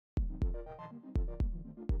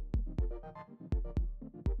Hello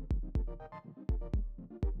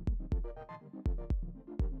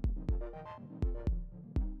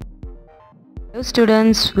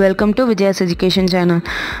students, welcome to Vijaya's education channel.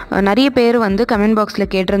 நிறைய பேர் வந்து கமெண்ட்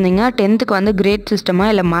பாக்ஸில் கேட்டிருந்தீங்க 10th வந்து கிரேட் சிஸ்டமா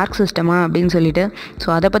இல்லை மார்க் சிஸ்டமா அப்படின்னு சொல்லிட்டு. ஸோ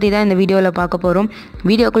அதை பற்றி தான் இந்த வீடியோவில் பார்க்க போகிறோம்.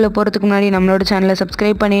 வீடியோக்குள்ளே போகிறதுக்கு முன்னாடி நம்மளோட சேனலை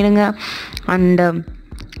சப்ஸ்கிரைப் பண்ணிவிடுங்க. அண்ட்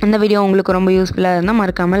இந்த வீடியோ உங்களுக்கு ரொம்ப யூஸ்ஃபுல்லாக இருந்தால்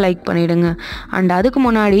மறக்காமல் லைக் பண்ணிவிடுங்க. அண்ட் அதுக்கு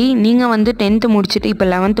முன்னாடி நீங்கள் வந்து 10th முடிச்சுட்டு இப்போ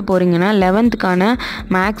 11th போகிறீங்கன்னா 11th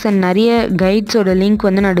மேக்ஸ் அண்ட் நிறைய கைட்ஸோட லிங்க்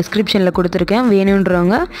வந்து நான் டிஸ்கிரிப்ஷனில் கொடுத்துருக்கேன்.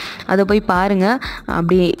 வேணுன்றவங்க அதை போய் பாருங்கள்.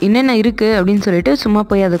 அப்படி என்னென்ன இருக்குது அப்படின்னு சொல்லிட்டு சும்மா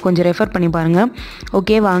போய் அதை கொஞ்சம் ரெஃபர் பண்ணி பாருங்கள்.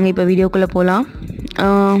 ஓகே, வாங்க இப்போ வீடியோக்குள்ளே போகலாம்.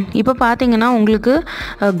 இப்போ பார்த்தீங்கன்னா உங்களுக்கு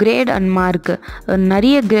கிரேட் அண்ட் மார்க்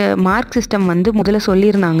நிறைய மார்க் சிஸ்டம் வந்து முதல்ல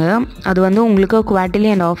சொல்லியிருந்தாங்க. அது வந்து உங்களுக்கு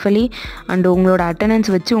குவார்ட்டர்லி அண்ட் ஆஃபர்லி அண்ட் உங்களோட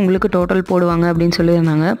அட்டண்டன்ஸ் வச்சு உங்களுக்கு டோட்டல் போடுவாங்க அப்படின்னு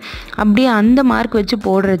சொல்லியிருந்தாங்க. அப்படியே அந்த மார்க் வச்சு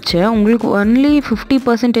போடுறச்ச உங்களுக்கு ஒன்லி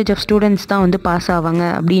 50% ஆஃப் ஸ்டூடெண்ட்ஸ் தான் வந்து பாஸ் ஆவாங்க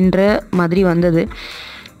அப்படின்ற மாதிரி வந்தது.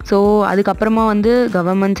 ஸோ அதுக்கப்புறமா வந்து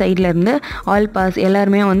கவர்மெண்ட் சைட்லேருந்து ஆல் பாஸ்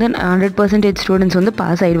எல்லாருமே வந்து 100% ஸ்டூடெண்ட்ஸ் வந்து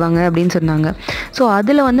பாஸ் ஆகிடுவாங்க அப்படின்னு சொன்னாங்க. ஸோ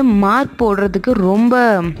அதில் வந்து மார்க் போடுறதுக்கு ரொம்ப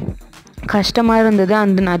கஷ்டமாக இருந்தது.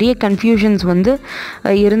 அந்த நிறைய கன்ஃபியூஷன்ஸ் வந்து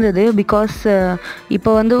இருந்தது. பிகாஸ்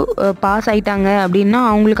இப்போ வந்து பாஸ் ஆகிட்டாங்க அப்படின்னா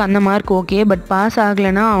அவங்களுக்கு அந்த மார்க் ஓகே, பட் பாஸ்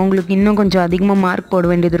ஆகலைன்னா அவங்களுக்கு இன்னும் கொஞ்சம் அதிகமாக மார்க் போட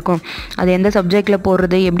வேண்டியது இருக்கும். அது எந்த சப்ஜெக்டில்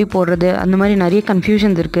போடுறது, எப்படி போடுறது, அந்த மாதிரி நிறைய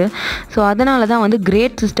கன்ஃபியூஷன்ஸ் இருக்குது. ஸோ அதனால தான் வந்து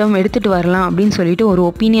கிரேட் சிஸ்டம் எடுத்துகிட்டு வரலாம் அப்படின்னு சொல்லிட்டு ஒரு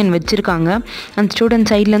ஒப்பீனியன் வச்சுருக்காங்க. அந்த ஸ்டூடெண்ட்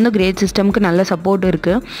சைட்லேருந்து கிரேட் சிஸ்டம்க்கு நல்ல சப்போர்ட்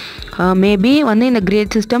இருக்குது. மேபி வந்து இந்த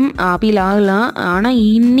கிரேட் சிஸ்டம் அப்பீல் ஆகலாம். ஆனால்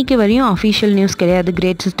இன்றைக்கி வரையும் அஃபிஷியல் நியூஸ் கிடையாது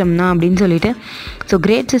கிரேட் சிஸ்டம் தான் அப்படின்னு சொல்லிட்டு. ஸோ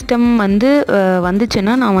கிரேட் சிஸ்டம் வந்து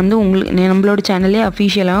வந்துச்சுன்னா நான் வந்து நம்மளோட சேனல்லே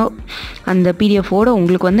அஃபிஷியலாக அந்த பிடிஎஃபோட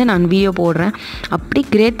உங்களுக்கு வந்து நான் வீடியோ போடுறேன். அப்படி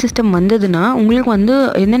கிரேட் சிஸ்டம் வந்ததுன்னா உங்களுக்கு வந்து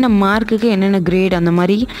என்னென்ன மார்க்குக்கு என்னென்ன கிரேட் அந்த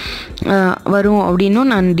மாதிரி வரும்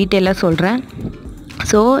அப்படின்னும் நான் டீட்டெயிலாக சொல்கிறேன்.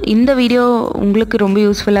 ஸோ இந்த வீடியோ உங்களுக்கு ரொம்ப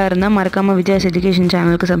யூஸ்ஃபுல்லாக இருந்தால் மறக்காமல் விஜயாஸ் எஜுகேஷன்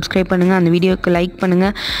சேனலுக்கு சப்ஸ்கிரைப் பண்ணுங்கள், அந்த வீடியோக்கு லைக்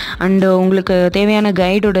பண்ணுங்கள். அண்டு உங்களுக்கு தேவையான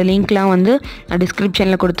கைடோட லிங்க்லாம் வந்து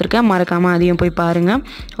டிஸ்கிரிப்ஷனில் கொடுத்துருக்கேன். மறக்காமல் அதையும் போய் பாருங்கள்.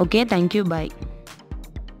 ஓகே, தேங்க்யூ, பாய்.